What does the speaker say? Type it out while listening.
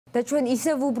და ჩვენ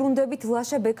ისევ ვუბრუნდებით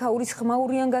ლაშა ბექაურის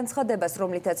ხმაურიან განცხადებას,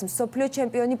 რომლითაც მსოფლიო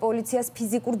ჩემპიონი პოლიციას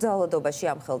ფიზიკურ ძალადობაში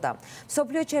ამხელდა.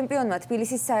 მსოფლიო ჩემპიონმა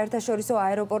თბილისის საერთაშორისო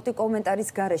აეროპორტი კომენტარის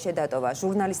გარეშე დატოვა.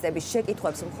 ჟურნალისტების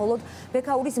შეკითხვებს მხოლოდ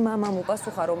ბექაურის მამამ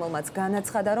უპასუხა, რომელმაც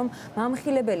განაცხადა, რომ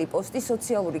მამხილებელი პოსტი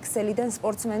სოციალური ქსელიდან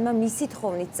სპორტსმენმა მისი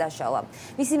თხოვნით წაშალა.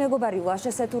 მისი მეგობარი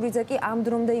ლაშა სეთურიძე კი ამ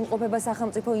დრომდე იმყოფება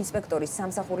სახელმწიფო ინსპექტორის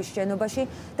სამსახურის შენობაში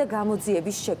და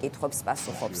გამოძიების შეკითხვებს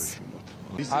პასუხობს.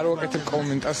 არ ვაკეთებ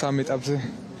კომენტარს ამ ეტაპზე.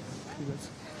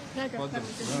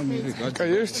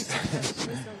 კაი, ერთი.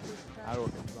 არ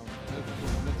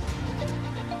ვაკეთებ.